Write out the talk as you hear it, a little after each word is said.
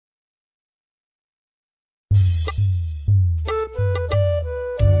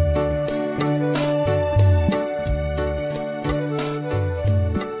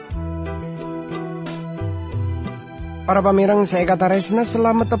Para pamirang saya kata resna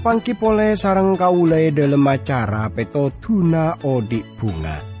selamat tepangki pole sarang kaulai dalam acara peto tuna odik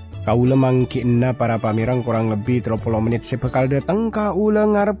bunga. Kaula mangkina para pamirang kurang lebih 30 menit sebekal datang kaula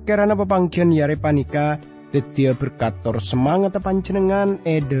ngarep kerana pepangkian yare panika detia berkator semangat panjenengan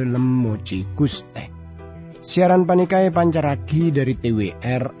dalam moji Guste. Siaran panika pancaragi dari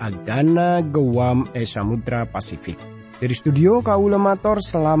TWR Agana Gewam Samudra Pasifik. Dari studio kaula mator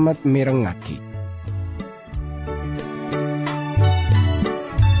selamat mirengaki.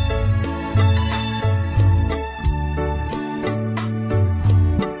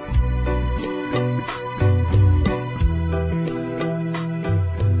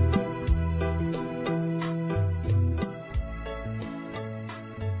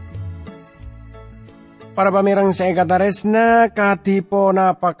 Para pamirang saya kata resna kati pon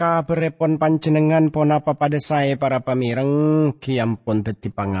apa kabarepon panjenengan pon apa pada saya para pamirang kiampun teti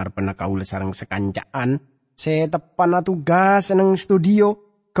pangar penakaula sarang sekancaan saya tepan tugas nang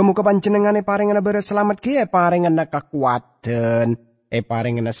studio kemuka panjenengan paringan berselamat ki paringan kekuatan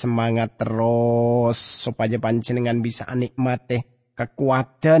paringan semangat terus supaya panjenengan bisa nikmate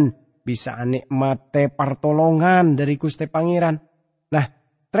kekuatan bisa nikmate pertolongan dari Gusti Pangeran. Nah,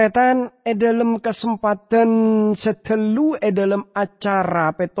 tretan dalam kesempatan setelu dalam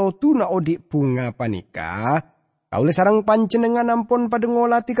acara petotuna odik bunga panika. Kaule sarang panjenengan ampun pada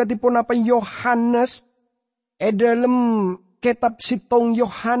ngolati katipun apa Yohanes dalam kitab sitong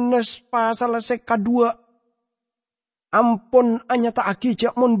Yohanes pasal sekadua. Ampun anyata aki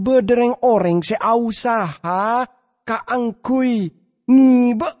jak mon bedereng orang seausaha kaangkui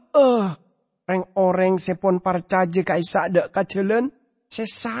ngibe reng orang sepon parcaje kaisa dak kajelen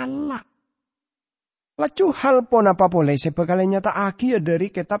sesalah. Lacu hal pon apa boleh sebekal nyata aki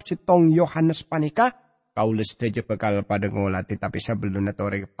dari kitab sitong Yohanes panika. Kaules teje bekal pada ngolati tapi sebelum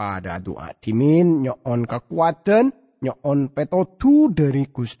natore pada doa timin nyoon kekuatan nyoon petotu dari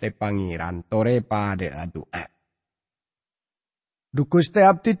Gusti Pangeran tore pada doa. Du Gusti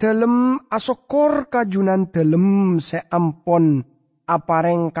abdi dalem asokor kajunan dalem seampon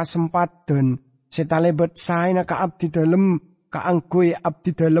apareng kasempatan setalebet saena ka abdi dalem kaangkui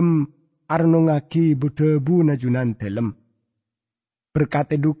abdi dalem arnongagi budebu najunan dalem.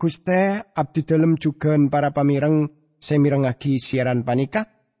 Berkate du Guste abdi dalem juga para pamirang semirengagi siaran panika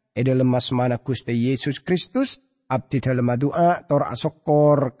dalem asmana Guste Yesus Kristus abdi dalem doa tor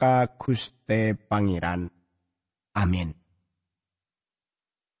asokor ka Guste Pangeran. Amin.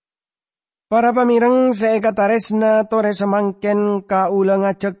 Para pamirang saya kata resna tore semangken kaula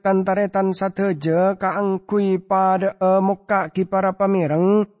ngajak tantaretan sateja kaangkui pada muka ki para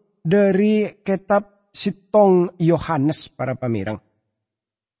pamirang dari kitab sitong Yohanes para pamirang.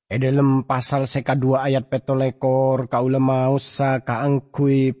 Dalam pasal sekadua ayat petolekor kaula mau sa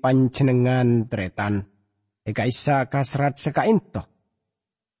kaangkui panjenengan tretan. Eka isa kasrat sekainto.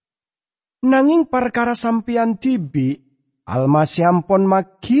 Nanging perkara sampian tibi almasih ampun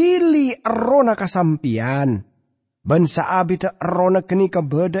makili erona kasampian. Bansa abit erona kini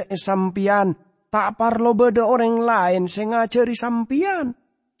kebeda sampian. Tak parlo beda orang lain saya ngajari sampian.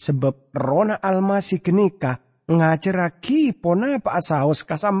 Sebab erona almasih kenika ngajaraki pona pa asaos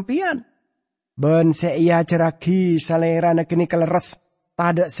kasampian. Ben saya ajaraki salerana kini keleres.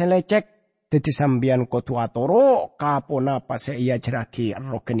 Tada selecek. Deti sampian kotu atoro kapona pa saya ajaraki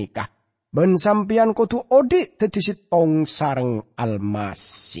ero kenika. Ben sampian kutu odik teti sitong sarang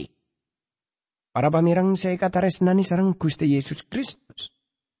almasi. Para pamirang saya kata resnani sarang Gusti Yesus Kristus.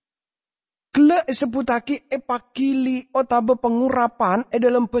 Kele sebutaki epakili otabe pengurapan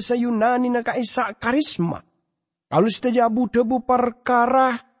dalam bahasa Yunani na kaisa karisma. Kalau setejabu debu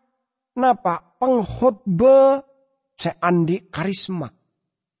perkara napa penghotbe seandi karisma.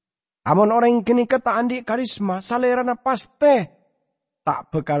 Amon orang kini kata andi karisma salerana paste tak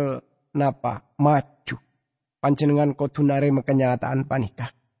bekal napa maju panjenengan kotunare mekenyataan panika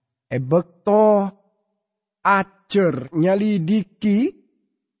bekto ajer nyalidiki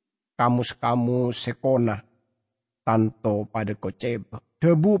kamus sekona tanto pada kocebe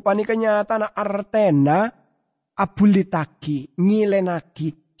debu panika nyatana artena abulitaki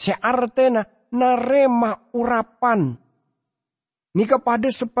nyilenaki se artena narema urapan nika pada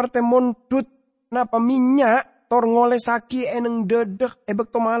seperti mondut napa minyak tor ngolesaki eneng dedek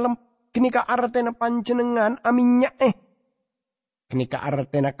bekto malam kenika artena panjenengan aminya kenika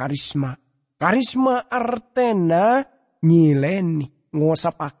artena karisma. Karisma artena nyileni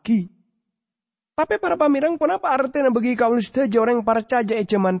ngosapaki. Tapi para pamirang pun apa artena bagi kaulis teja orang parcaja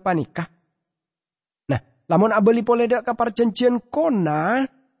zaman panika. Nah, lamun abeli poleda ka perjanjian kona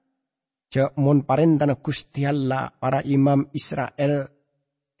cek mon parentana Gusti Allah para imam Israel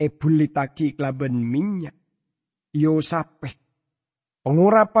ebulitaki klaben minyak. Yosapeh.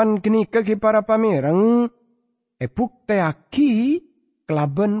 Pengurapan kenika ki para pamireng bukteaki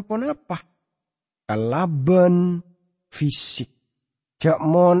kelaban pon apa? Kelaban fisik.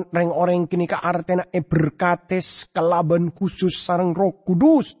 Jakmon reng orang kenika artena berkates kelaban khusus sareng Roh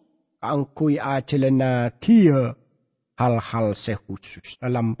Kudus. Kangkui ajelena kia hal-hal sekhusus,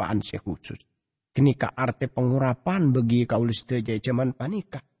 lampaan sekhusus. Kenika arte pengurapan bagi kaulis teja zaman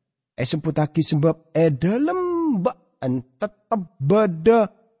panika. Seputaki sebab dalam baan tetap beda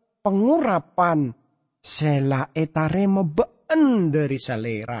pengurapan sela etarema baan dari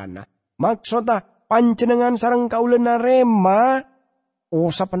salerana. Maksudnya panjenengan sareng kaulena rema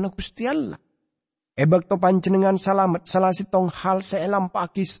sapan Gusti Allah. Bakto panjenengan salamet salah sitong hal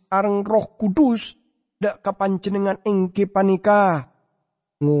selampaki sareng Roh Kudus dak kapanjenengan engke panika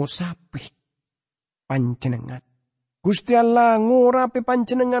ngusapi panjenengan. Gusti Allah ngurapi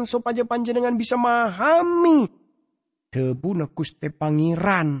panjenengan supaya panjenengan bisa memahami debuna Gusti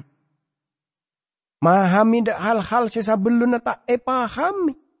Pangeran. Memahami dak hal-hal sesabeluna tak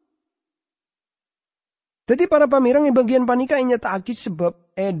pahami. Jadi para pamirang bagian panika nyataake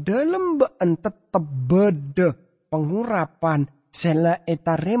sebab dalam baan tetap beda pengurapan sela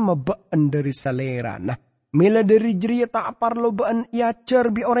etarema baan dari salera. Nah, mila dari jeria tak parlo baan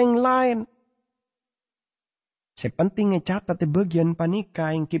iacer bi orang lain. Sepentingnya catat bagian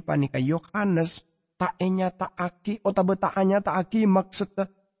panika yang ki panika Yohanes tak nyataake atau tak nyataake maksud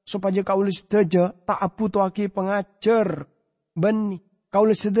supaya kaulis teja tak apu aki pengajar beni.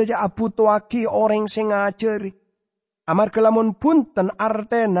 Kaulis teja apu aki orang sing ngajari. Amar kelamun punten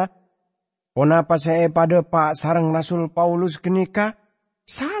artena kenapa saya pada Pak sarang Rasul Paulus kenika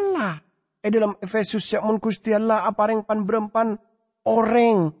salah. Dalam Efesus yakmun Gusti Allah apareng pan berempan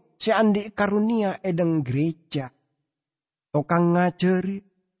orang seandi karunia edeng gereja. Tokang ngajari,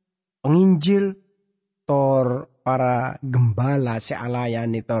 penginjil, tor para gembala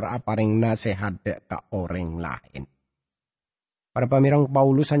sealayan tor apareng nasehat ka orang lain. Para pamirang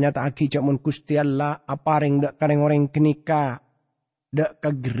Paulus hanya tak aki jakmun Gusti Allah apareng dak kareng orang kenika dak ke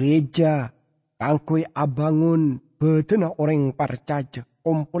gereja kangkui abangun betena orang parcaja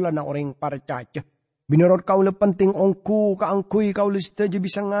kumpulan orang parcaja binorot kaula penting ongku kaangkui kaula setuju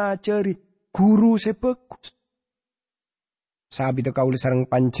bisa ngajari guru sepekus sabi dak kaula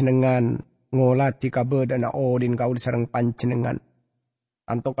sareng panjenengan ngolati kabedana odin kaula sareng panjenengan.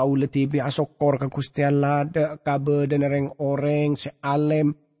 Anto kaula tibi asokor ka Gusti Allah dak kabedana reng oreng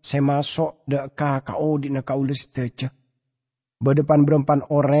sealem semasok dak ka kaodi na kaula seteja. Bedepan berempan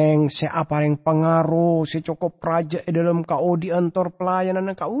orang seapareng pengaruh secokop raja dalam kaodi antor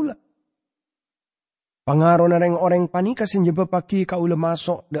pelayanan na kaula. Pengaruh na reng orang panika senjeba paki kaula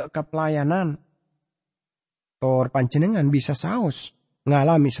masuk dak ka pelayanan. Tor panjenengan bisa saos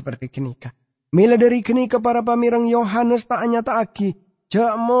ngalami seperti kenika. Mila dari kenika para pamirang Yohanes tak nyataaki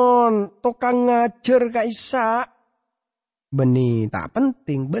Jamon, tokang ngajar kaisa. Beni tak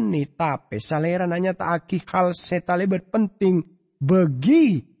penting, beni tapi salera nanya tak aki hal setalebat penting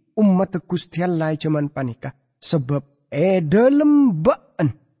bagi umat Gusti Allah zaman panika. Sebab dalam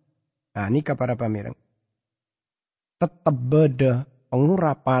baan. Nah ini para pamirang. Tetap beda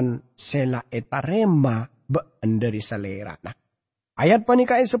pengurapan sela etarema baan dari salera. Nah ayat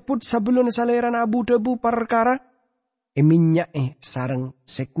panika sebut sebelum salera abu debu perkara. Minyak sareng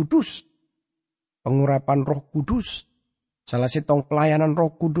sekudus. Pengurapan Roh Kudus. Salah sitong pelayanan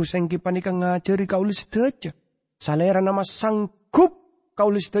Roh Kudus yang kipanika ngajari kaulis teja. Salera nama sanggup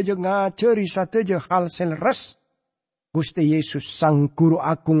kaulis teja ngajari sateja hal seleres. Gusti Yesus sang guru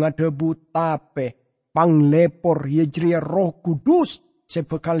agung adebu tape panglepor yejria Roh Kudus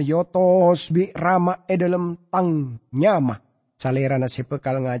sebekal yotos bi rama dalam tang nyama. Salera na si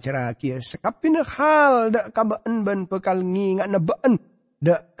pekal ngajar aki sekapin na hal dak kabaan ban pekal ngingat na baan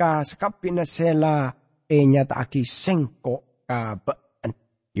dak ka sekapin na sela nyata aki sengko kabaan.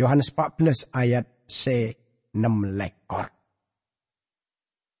 Yohanes 14 ayat 6 lekor.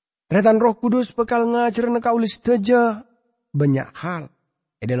 Tretan Roh Kudus pekal ngajar na kaulis teja banyak hal.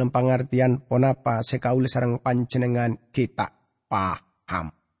 Dalam pengertian ponapa sekaulis sareng panjenengan kita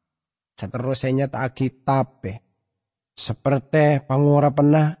paham. Seterusnya tak aki tape. Seperti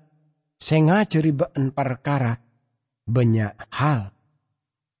pengurapan sengajari baan perkara banyak hal.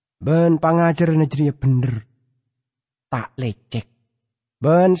 Ben pangajar negerinya bener. Tak lecek.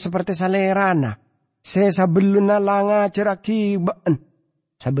 Ben seperti salerana. Sabeluna langajar aki baan.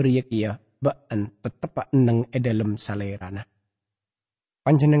 Saberiak iya baan tetep eneng dalam salerana.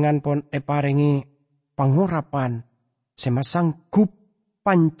 Panjenengan pon paringi pengurapan. Semasanggup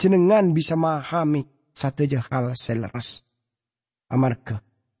panjenengan bisa memahami satu hal seleres. Amarga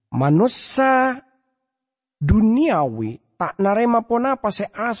manusia duniawi tak narema ponapa se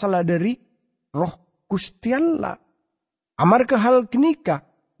asal dari roh Gusti Allah. Amarga hal kenika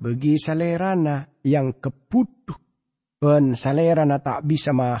bagi salerana yang kebutuh ben salerana tak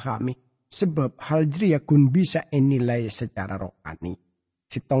bisa memahami sebab hal jria kun bisa enilai secara rohani.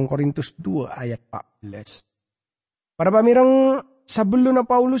 1 Korintus 2 ayat 14. Para pamirang sebelum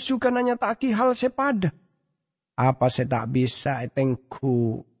Paulus juga nanya taki hal sepada. Apa se tak bisa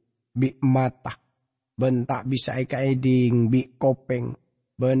etengku bi mata ben tak bisa eka eding bi kopeng.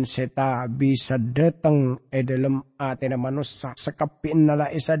 Ben seta bisa datang dalam atena manusia sekapin nala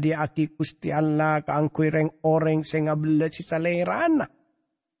isa di aki Gusti Allah kaangkoy reng oreng sing ngabela si salerana.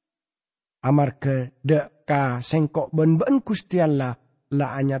 Amarga deka sengkok ben Gusti Allah la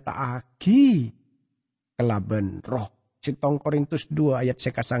anya taaki kelaben roh. 1 Korintus 2 ayat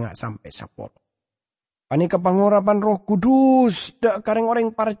 1 sampai 10. Panika pangurapan Roh Kudus dek kareng orang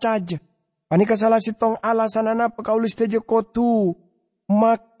parcaja. Panika salah sitong alasanana pakaulis teje kotu.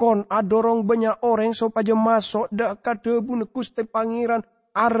 Makon adorong banyak orang sopaja masuk dak kadebu Gusti Pangeran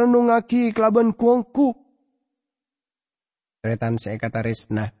arenungaki kelaban kuangku. Tretan saya kata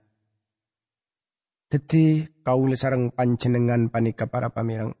resna. Dadi kaula sareng panjenengan panika para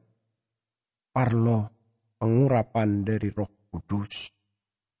pamirang parlo pengurapan dari Roh Kudus.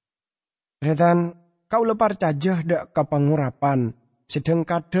 Tretan kaula parcajah dak kapangurapan sedang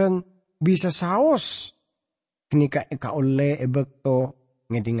kadang bisa saos kenika eka oleh ebekto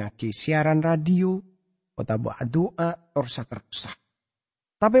ngedingaki siaran radio, kota doa, torsa terusak.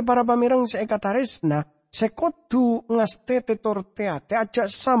 Tapi para pamirang seekataresna, sekotu ngastete torteate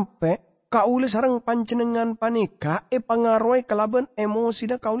aja sampai kauli sarang panjenengan panika pangaruhi kelaban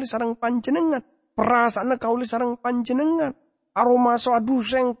emosi na kauli sarang panjenengan. Perasaan na kauli sarang panjenengan. Aroma so aduh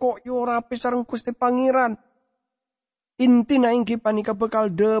sengkok yo rapi sarang Gusti Pangeran. Inti na ingki panika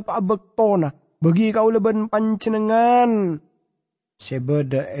bekal depa bektona bagi kauli ben panjenengan.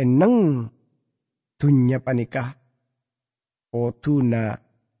 Sebeda eneng dunya panikah otuna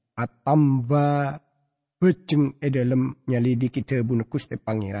atamba bejeng dalam nyalidiki debu Gusti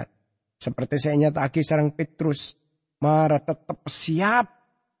Pangeran. Seperti saya nyataki sarang Petrus mara tetap siap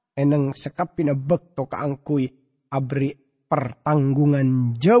eneng sekapina bekto kaangkui abri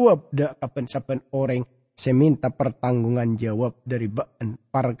pertanggungan jawab da kapan-sapan orang seminta pertanggungan jawab dari baan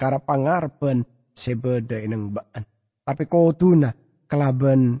perkara pangarpen sebeda eneng baan. Tapi kotuna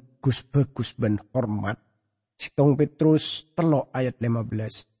kelaban Gus bagus ben hormat. 1 Petrus 3 ayat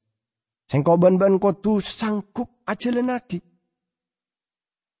 15. Sengko ban kotu sangkup aja lenaki.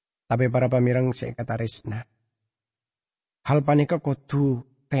 Tapi para pamirang saya kata resna. Hal panika kotu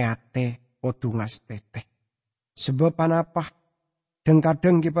teate, kotu ngastete. Sebab panapa? Dan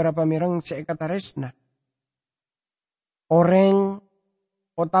kadang ki para pamirang saya kata resna. Orang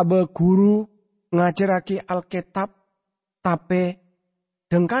otabe guru ngajaraki Alkitab tapi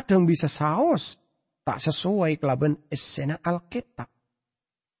dan kadang bisa saos tak sesuai kelaban esena Alkitab.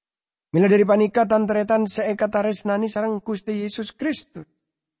 Mila dari panika tantretan seekata resnani sarang Gusti Yesus Kristus.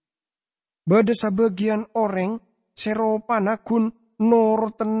 Bada sebagian orang seropana kun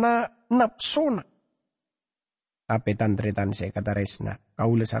nortena napsona. Tapi tantretan seekata resna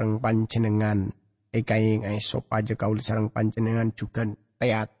kaula sarang panjenengan ekaing ay sopaja kaula sarang panjenengan juga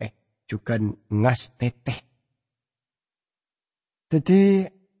teate juga ngastete. Jadi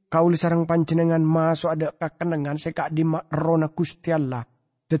kauli sarang panjenengan masuk ada kakenangan seka di makrona Gusti Allah.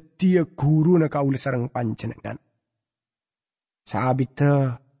 Detia guru na kauli sarang panjenengan.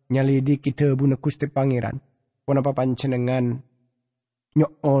 Saabita nyalidi kita buna Gusti Pangeran. Punapa panjenengan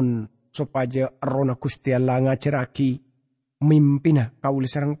nyoon sopaja rona Gusti Allah ngajaraki mimpina kauli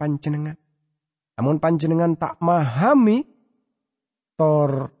sarang panjenengan. Namun panjenengan tak mahami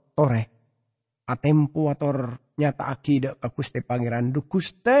tore atempu ator nyata aki ka Gusti Pangeran du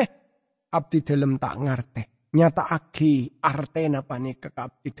Gusti abdi dalem tak ngarte nyata aki artena panika ka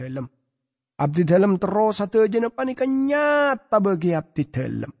abdi dalem terus sadayana panika nyata bagi abdi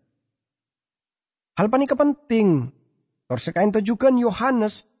dalem. Hal panika penting torsekain tujukan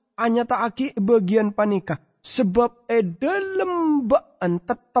Yohanes anyata aki bagian panika sebab dalem baan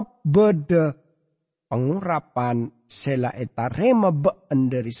tetap beda pengurapan sela eta rema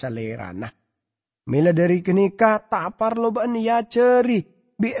baan dari salerana. Mila dari kenika tak parlo baan ya ceri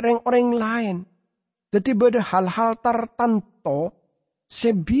bireng orang lain. Jadi beda hal-hal tertentu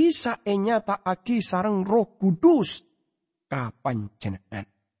sebisa nyata aki sarang Roh Kudus kapan jenengan.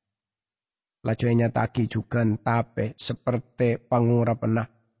 Laju nyata aki juga tape seperti pangurapan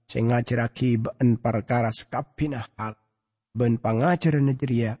sing ngajaraki baan perkara sekapina hal ben pangajaran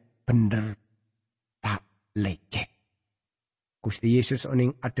jeria bener tak lecek. Gusti Yesus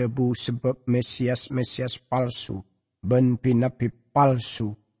oning adabu sebab Mesias palsu, ben pinapi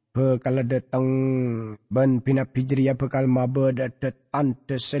palsu, bekal datang ben pinapi jeria bekal mabeda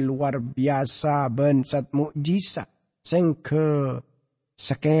tante seluar biasa ben sat mukjizat, sengke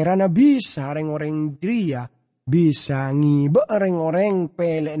sekiranya bisa orang jeria, bisa ngiba orang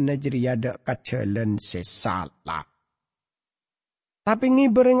pelek na jeria dak kajalan sesala. Tapi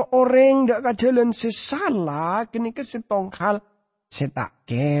ngibereng orang dak kajalan sesala, kini kesetong hal setak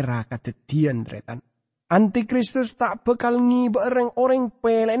kera kadedian tretan. Antikristus tak bakal ngibereng orang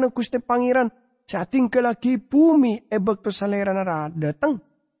pelek na Gusti Pangeran saat tinggal lagi bumi ebek to salera nara dateng.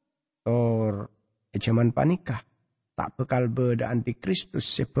 Tor ejaman panikah tak bakal beda antikristus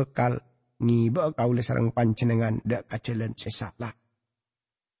sebekal ngiba kaula sareng panjenengan dak kajalan sesala.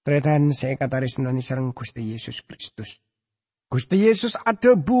 Tretan saya kataris nani sareng Gusti Yesus Kristus. Gusti Yesus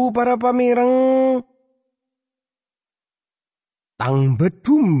adebu para pamireng. Tang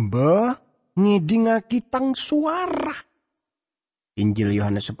bedumba ngidingaki tang suara. Injil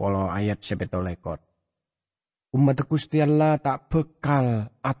Yohanes 10 ayat 17. Umat Gusti Allah tak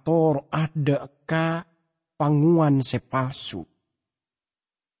bekal ator ada ka panguan sepalsu.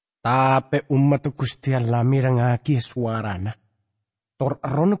 Tapi umat Gusti Allah mirengaki suarana. Tor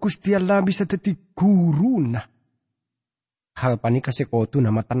aron Gusti Allah bisa dadi guruna. Hal panika sekotu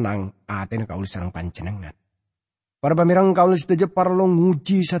nama tenang aten kaul sareng panjenengan. Para pamirang kaul sedaja parlo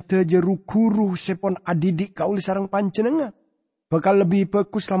nguji sadeja guru sepon adidik kaul sareng panjenengan. Bakal lebih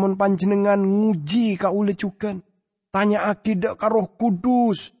bagus lamun panjenengan nguji kaul cukan. Tanya akidah karoh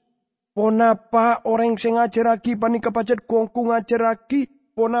kudus. Ponapa orang sing ngajaraki panika pacet kongku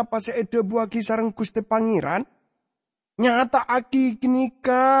ngajaraki. Ponapa seeda buaki sareng Gusti Pangeran. Nyata aki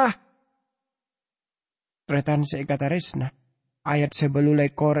kinikah. Tretan seikata resna. Ayat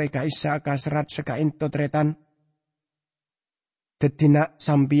sebelulai kore ka isa ka serat seka into tretan. Tetina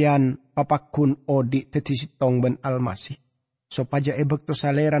sampian papakun odi teti sitong ben almasih. So paja ebek to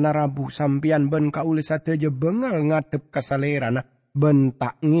salera na rabu sampian ben kaule sateja bengal ngadep ka salera na ben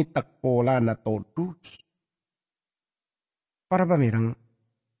tak ngitek pola na todus. Para pamirang,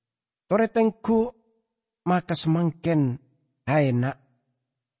 toretengku maka semangken haena.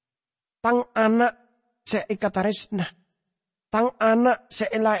 Tang anak seikataresna. Tang anak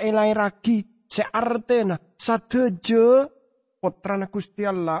seelai-elai ragi seartena sateja putrana Gusti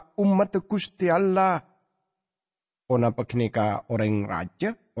Allah, umat Gusti Allah. Ponapa kenika orang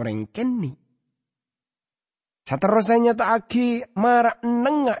raja, orang keni. Saterusnya tak aki marak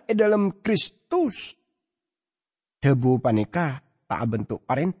nengah dalam Kristus. Debu panika tak bentuk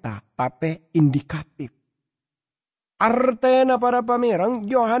perintah, tapi indikatif. Artena para pamirang,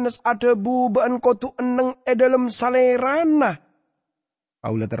 Yohanes ada bubaan kotu eneng dalam salerana.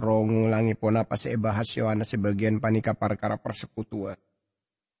 Paula terong ngulangi ponapa bahas Yohanes sebagian panika perkara persekutuan.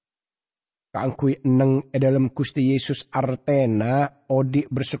 Kaangkui eneng dalam Gusti Yesus artena odi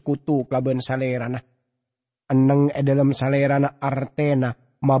bersekutu kelaban salerana. Eneng dalam salerana artena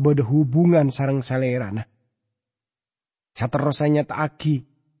mabed hubungan sareng salerana. Saterusnya taaki.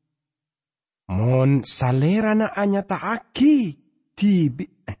 Mon salerana anya taaki tibi.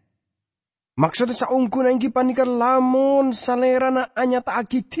 Maksudnya sa ungkun ang panika lamun salerana anya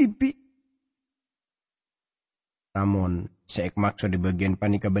taaki tibi. Namun seek maksud di bagian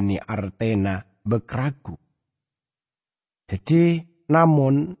panika beni artena bekragu. Jadi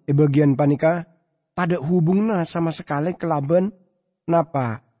namun di bagian panika tada hubungna sama sekali kelaban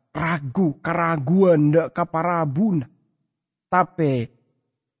napa ragu keraguan ndak kaparabuna. Tapi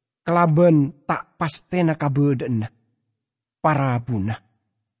kelaban tak pastena kabedena parabuna.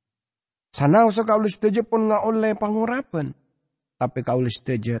 Sana usa kaulis teje pun nga oleh pangurapan. Tapi kaulis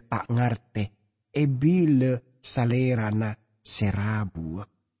teje tak ngarte. Ebile salerana serabu.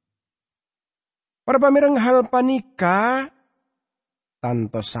 Para pamirang hal panika.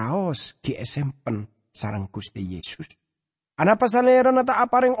 Tanto saos ki esempen sarang Gusti Yesus. Anapa salerana tak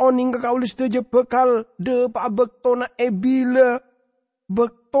apareng oning ka kaulis teje bekal de pabektona ebile.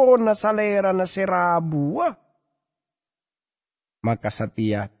 Bektona salerana serabu. Maka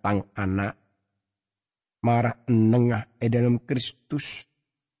satia tang anak marah nengah dalam Kristus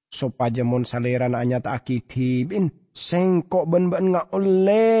sopajamon saleran anya taaki tibin sengkok ben nga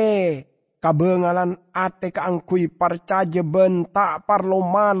oleh kabengalan ate kaangkui parcaje ben tak parlo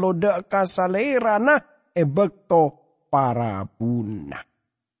malo de kasalerana ebekto parabuna.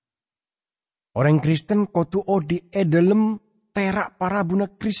 Orang Kristen kotu odi dalam terak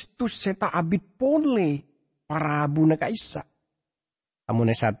parabuna Kristus seta abit pole parabuna kaisa. Amun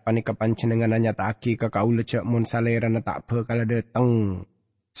saat panika panjenengan anya taaki ka kaula cek mun salera na tak bekal dateng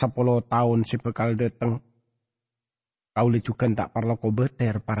 10 tahun si bekal dateng. Kaula juga tak perlu ko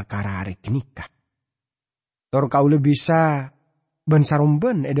beter perkara hari nikah. Tor kaula bisa ben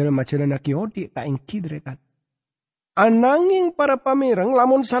sarumben dalam majalah kiodi tak engki dretan. Ananging para pamireng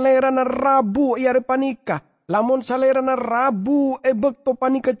lamun salera na rabu iare panikah. Lamun salera na rabu bekto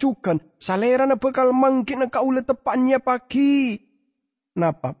panika cukan. Salera na bekal mangki na kaula tepatnya pagi.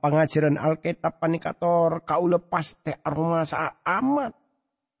 Napa pengajaran Alkitab panikator kaula paste aroma sa amat.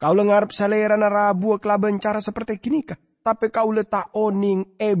 Kaula ngarep salera na rabu kelaban cara seperti gini kah? Tapi kaula tak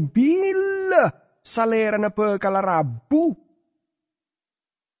oning bila salera na bekal rabu.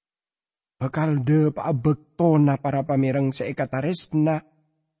 Bakal de paabekto na para pamirang sa ikataresna.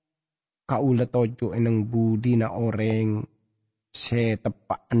 Kaula tojo enang budi na oreng se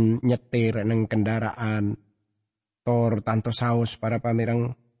tepaan nyetir ng kendaraan. Tor tanto saos para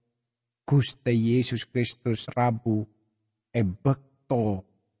pamirang Guste Yesus Kristus rabu bekto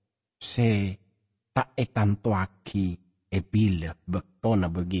se tak tanto aki bila bekto na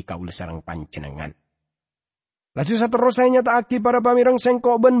bagi kaula sarang pancenengan. Laju saterusnya tak aki para pamirang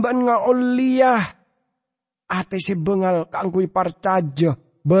sengko ben-ben nga oliyah. Ate si bengal kaangkuy parcaja.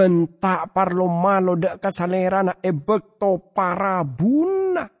 Ben tak parlo malo dak kasalerana bekto para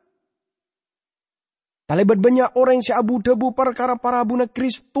buna. Talebet banyak orang si abu debu perkara para buna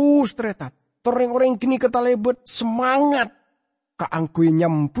Kristus tretan. Toreng-orang kini ketalebet semangat. Kaangkuy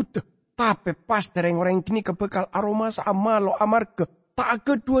nyambut. Tapi pas tereng-orang kini kebekal aroma sa amalo amarga. Tak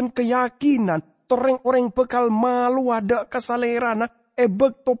keduan keyakinan. Toreng-orang bekal malu ada kasalerana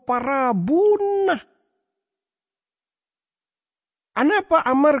bekto para buna. Anapa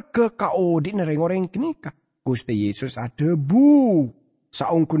amarga kaodi na orang kini ka? Gusti Yesus ada bu.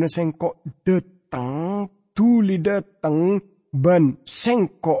 Saungkuna sengkok deteng, tuli deteng, ban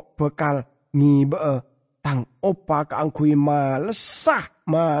sengkok bekal ngibe tang opa kaangkui malesah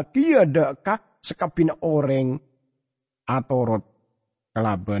maki ada ka sekapina orang atorot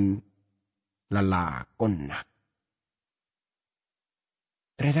kelaban lalakon na.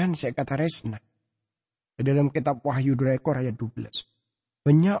 Tretan saya kata resna. Dalam kitab Wahyu 2 ayat 12.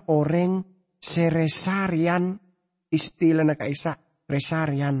 Banyak orang seresarian istilah na kaisa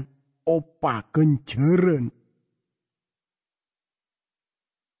resarian opa genjeren.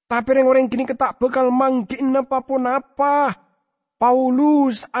 Tapi orang kini ketak bekal mangkin apapun apa.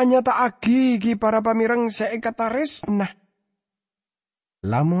 Paulus hanya tak agi para pamirang seekata resna.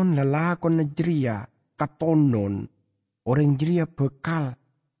 Lamun lalakon nejeria katonon orang jeria bekal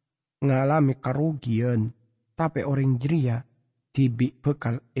ngalami kerugian, tapi orang jeria tibi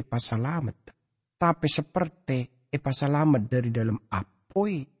bekal epasalamat. Tapi seperti epasalamat dari dalam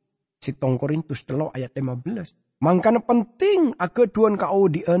apoi. Sitong Korintus 3 ayat 15. Mangkana penting akeduan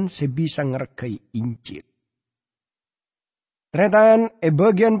kaodian sebisa ngerkai Injil. Tretan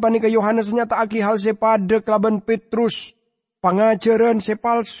bagian panika Yohanes nyata aki hal sepada kelaban Petrus. Pangajaran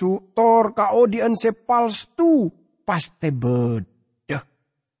sepalsu, tor kaodian sepalsu, paste bedah.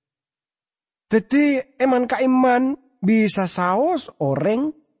 Jadi eman kaiman bisa saos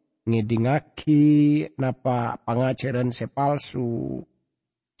orang ngedingaki napa pangajaran sepalsu.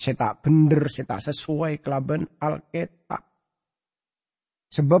 Saya tak bener, saya tak sesuai kelaban Alkitab.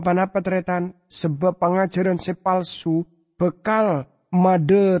 Sebab apa tretan? Sebab pangajaran sepalsu bekal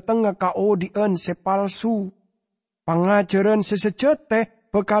made tengah kaodian sepalsu. Pangajaran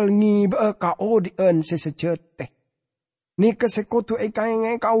sesejete bekal ngibe kaodian sesejete. Ni kesekutu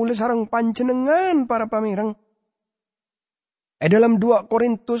ekaenge kaule sarang panjenengan para pamirang. Dalam 2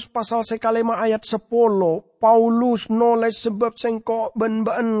 Korintus pasal 5 ayat 10, Paulus noles sebab sengko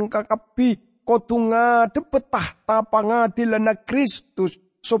ben-ben kakapi kotunga depetah tapangadilan na Kristus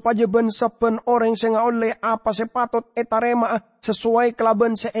supaya ben saben orang sing oleh apa sepatot etarema sesuai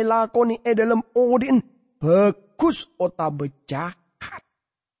kelaban seelakoni dalam odin bagus ota bejahat.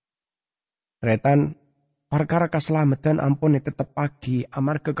 Tretan perkara keselamatan ampun tetep pagi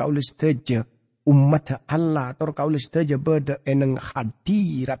amar ke kaulis teja umat Allah tor kaulis teja beda eneng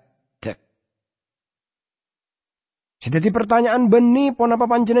hadirat. Sedati pertanyaan beni pon apa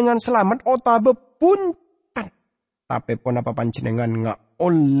panjenengan selamat ota bepuntan. Tapi pon apa panjenengan nga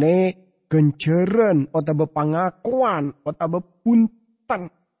oleh genjeren ota bepangakuan ota bepuntan.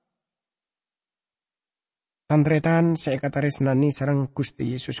 Tantretan saya kata resnani sarang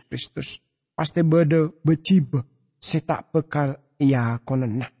Gusti Yesus Kristus. Pasti beda beciba setak bekal iya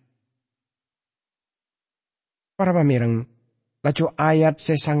konena. Para pamireng, laju ayat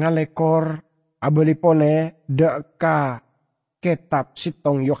sesangalekor abeli pole deka kitab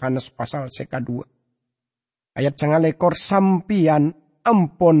sitong Yohanes pasal 2. Ayat sangalekor sampian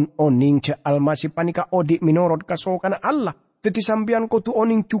ampon oning ce almasi panika odik minorot kasokan Allah. Teti sampian kotu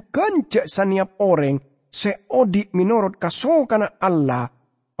oning cukan ce saniap orang seodi minurut kasokana Allah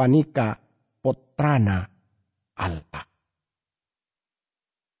panika potrana Allah.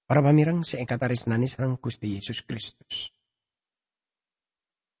 Para pamirang seekatarisnani sareng Gusti Yesus Kristus.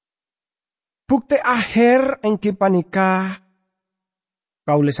 Bukti akhir engki panika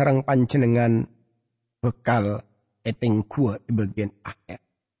kaule sareng panjenengan bekal eteng gua di bagian akhir.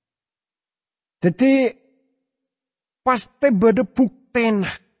 Jadi pasti bade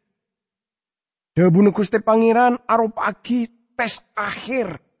buktena. Dabune Gusti Pangeran aropagi tes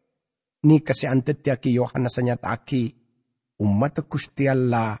akhir. Ni kasiantet yaki Yohanes nyataki umat Gusti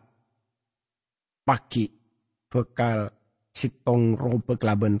Allah pagi bekal sitong robe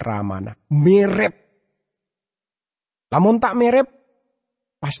kelaben ramana. Mirip. Lamun tak mirip,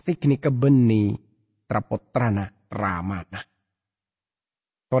 pasti kini kebeni trapotrana ramana.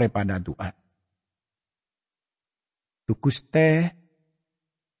 Tore pada doa. Tu Guste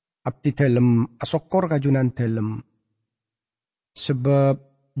abdi dalem asokor kajunan dalem. Sebab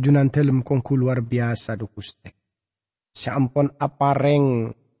junan dalem kongku luar biasa tu Guste. Seampun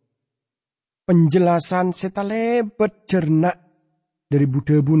apareng penjelasan setalebet jernak dari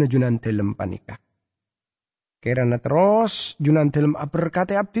budabu na junan dalem panika. Karena terus junan dalem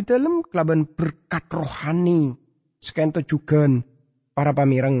berkata abdi dalem kelaban berkat rohani. Sekento juga para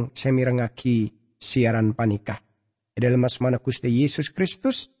pamireng semirengaki siaran panika. Dalam asmana Gusti Yesus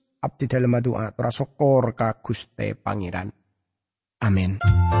Kristus abdi dalem doa terasokor ka Gusti Pangeran. Amin.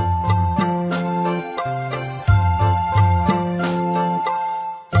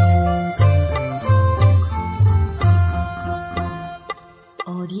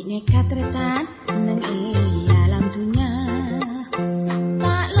 Odi nekat retan nang alam dunia,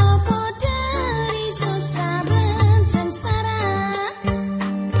 tak lopo dari susah ben sengsara.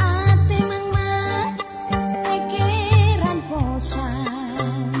 Ate mang pikiran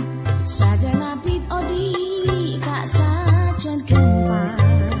bosan, saja nabit odi kak sajen gempar.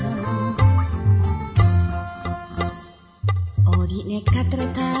 Odi nekat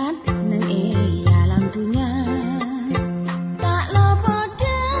retan nang alam dunia.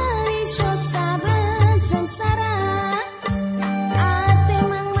 Sengsara ate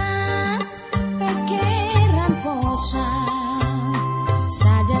mang pikiran bosan,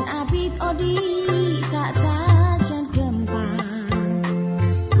 sajan abid odi tak sajan gempar.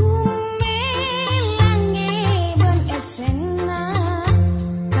 Kumelange ben esena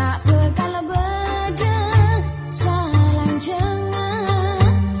tak bekal beda salang jengah,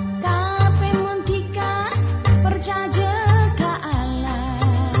 tapi muntika percaya ka Allah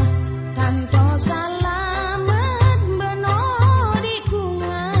tanpa salah.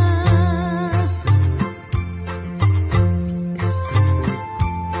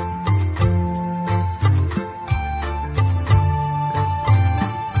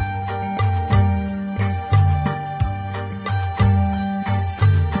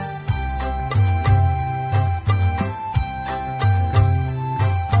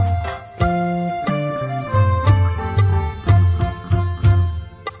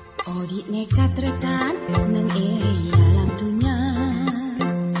 Nekat retan nang alam dunia,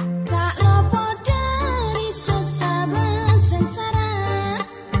 tak lopo dari susah ben sengsara.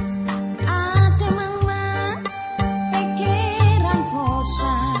 Ate mang pikiran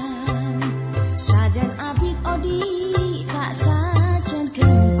bosan, sajan abid odi tak sajan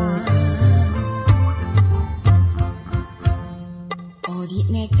gempar. Odi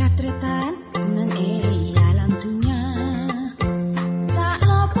nekat retan nang